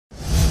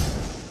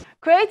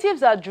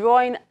Creatives are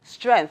drawing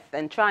strength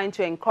and trying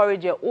to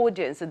encourage their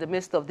audience in the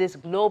midst of this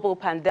global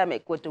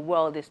pandemic which the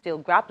world is still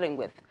grappling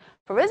with.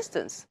 For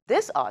instance,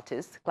 this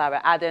artist,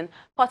 Clara Aden,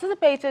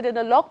 participated in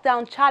a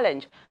lockdown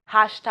challenge,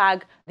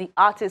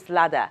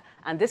 #TheArtistLadder,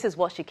 and this is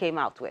what she came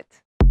out with.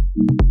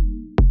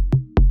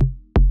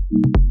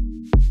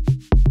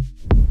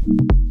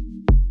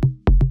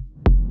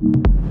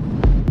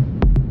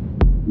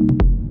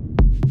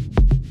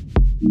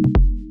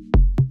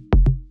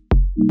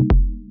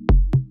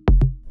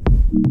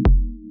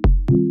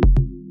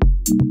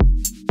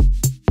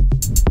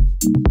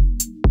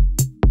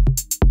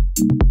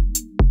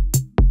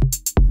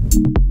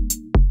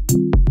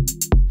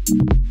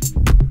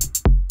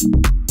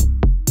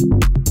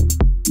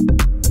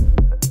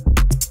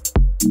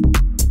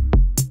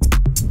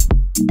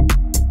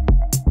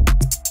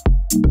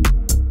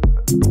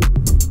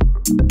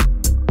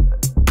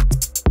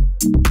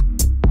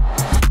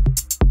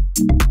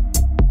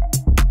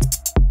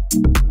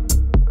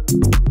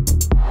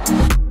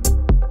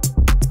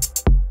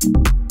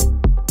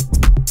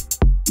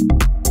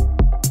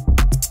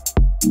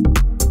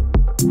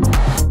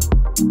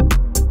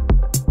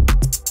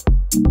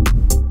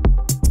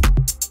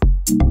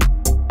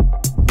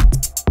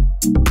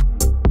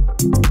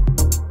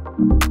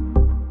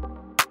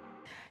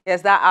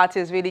 Yes, that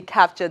artist really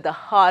captured the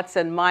hearts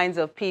and minds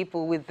of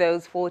people with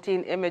those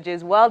 14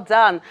 images. Well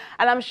done.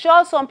 And I'm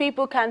sure some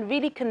people can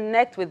really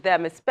connect with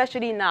them,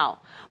 especially now.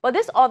 But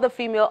this other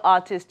female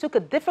artist took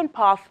a different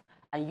path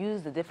and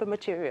used a different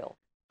material.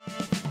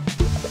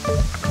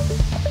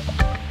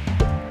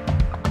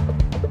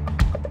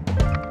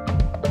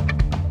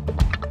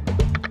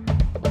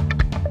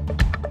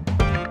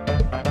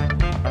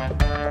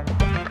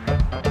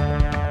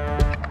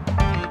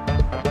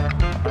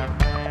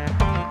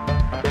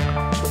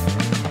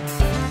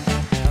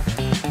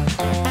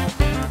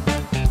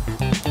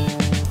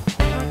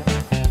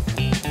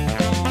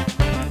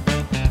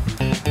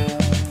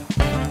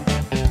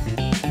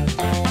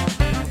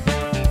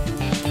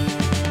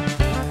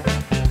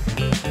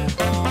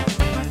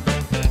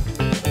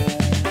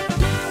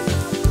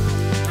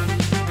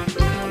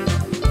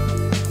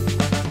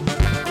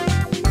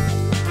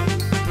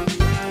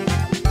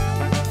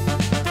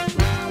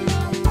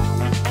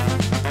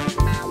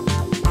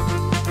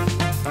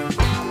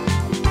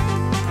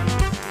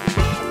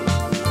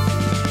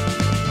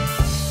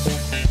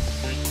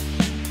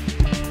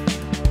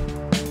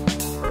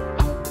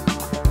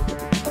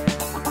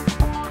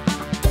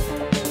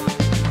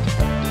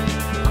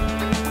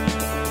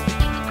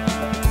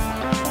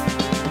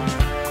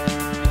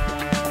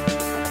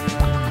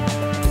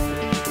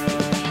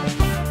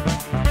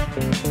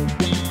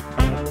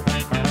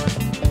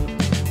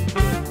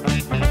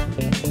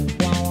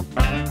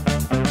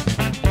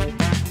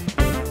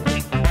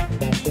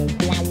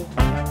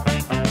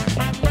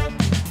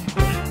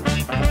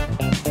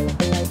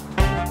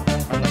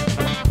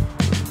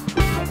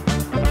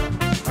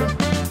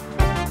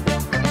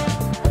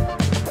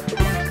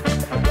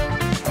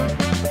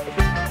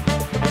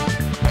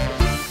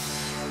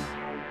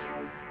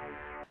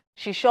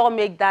 She sure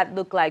make that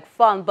look like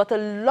fun, but a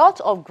lot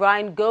of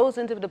grind goes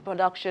into the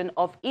production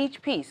of each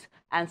piece,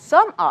 and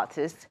some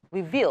artists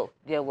reveal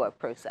their work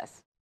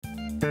process.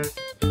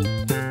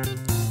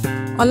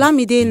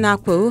 Olamide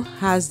Napo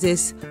has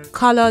this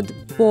colored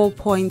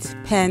ballpoint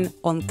pen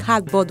on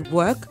cardboard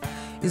work.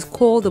 It's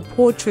called the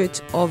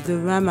Portrait of the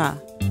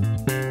Rama.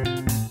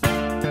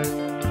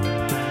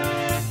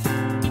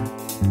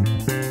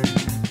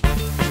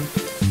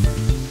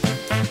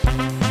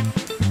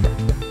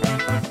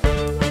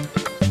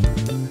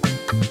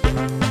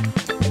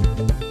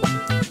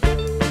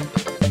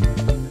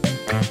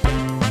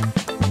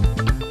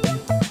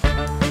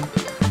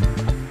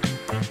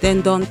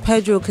 Then Don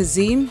Pedro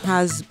Kazim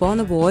has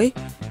Burna Boy,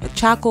 a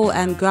charcoal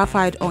and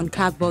graphite on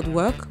cardboard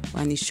work,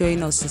 and he's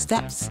showing us the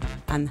steps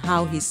and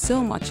how he's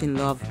so much in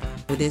love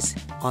with this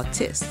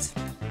artist.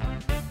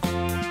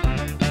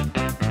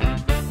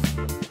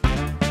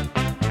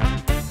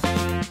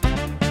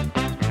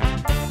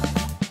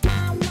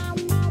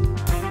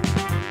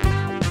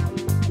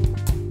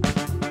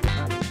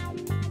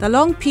 The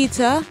Long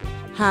Peter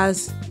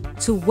has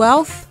To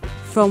Wealth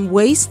from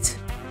Waste.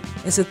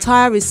 It's a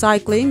tire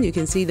recycling. You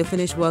can see the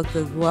finished work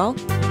as well.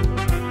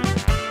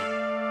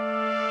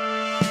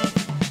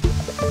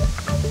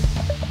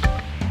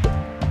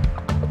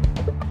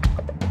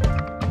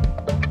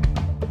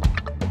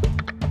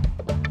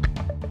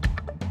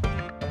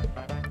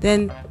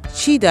 Then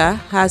Chida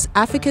has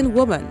African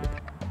Woman.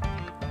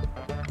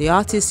 The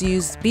artist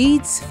used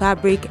beads,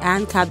 fabric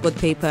and cardboard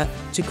paper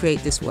to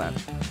create this work.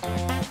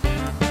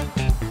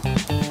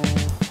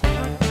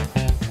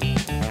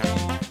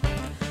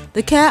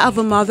 The Care of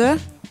a Mother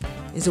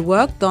is a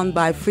work done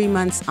by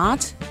Freeman's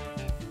Art.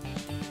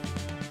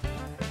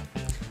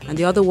 And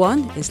the other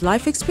one is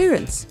Life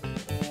Experience.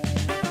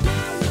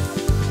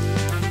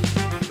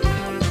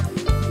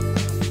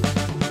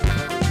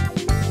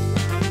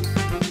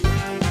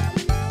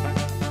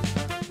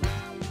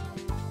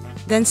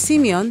 Then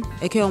Simeon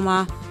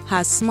Ekeoma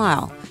has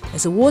Smile,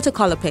 It's a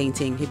watercolor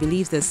painting. He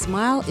believes the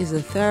smile is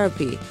a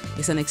therapy.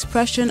 It's an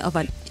expression of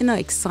an inner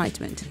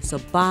excitement. It's a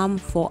balm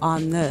for our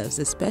nerves,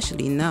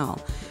 especially now.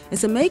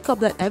 It's a makeup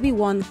that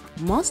everyone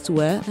must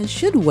wear and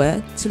should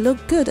wear to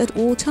look good at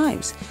all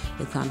times.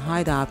 It can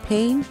hide our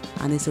pain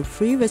and it's a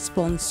free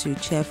response to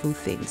cheerful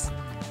things.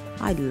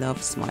 I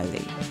love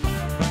smiling.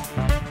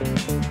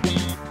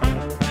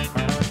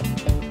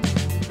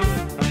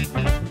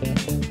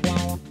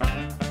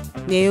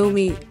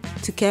 Naomi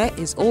Tuke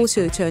is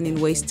also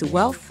turning waste to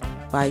wealth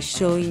by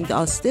showing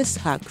us this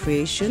her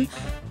creation,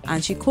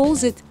 and she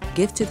calls it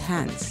Gifted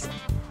Hands.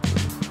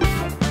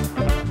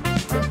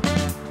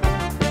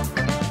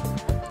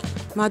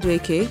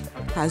 Madueke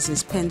has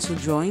this pencil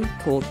drawing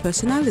called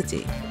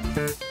Personality.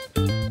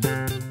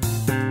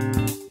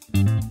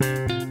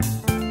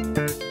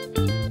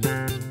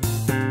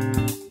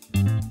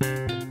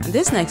 And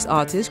this next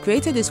artist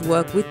created his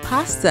work with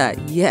pasta.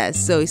 Yes,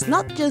 so it's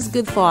not just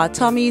good for our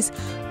tummies,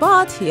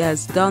 but he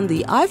has done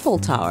the Eiffel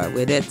Tower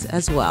with it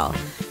as well.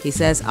 He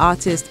says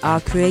artists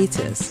are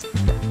creators.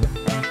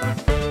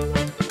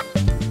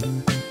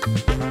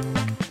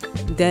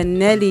 Then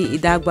Nelly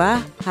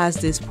Idagba has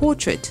this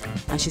portrait,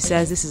 and she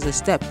says this is a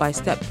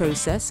step-by-step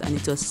process, and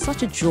it was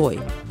such a joy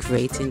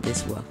creating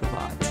this work of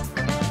art.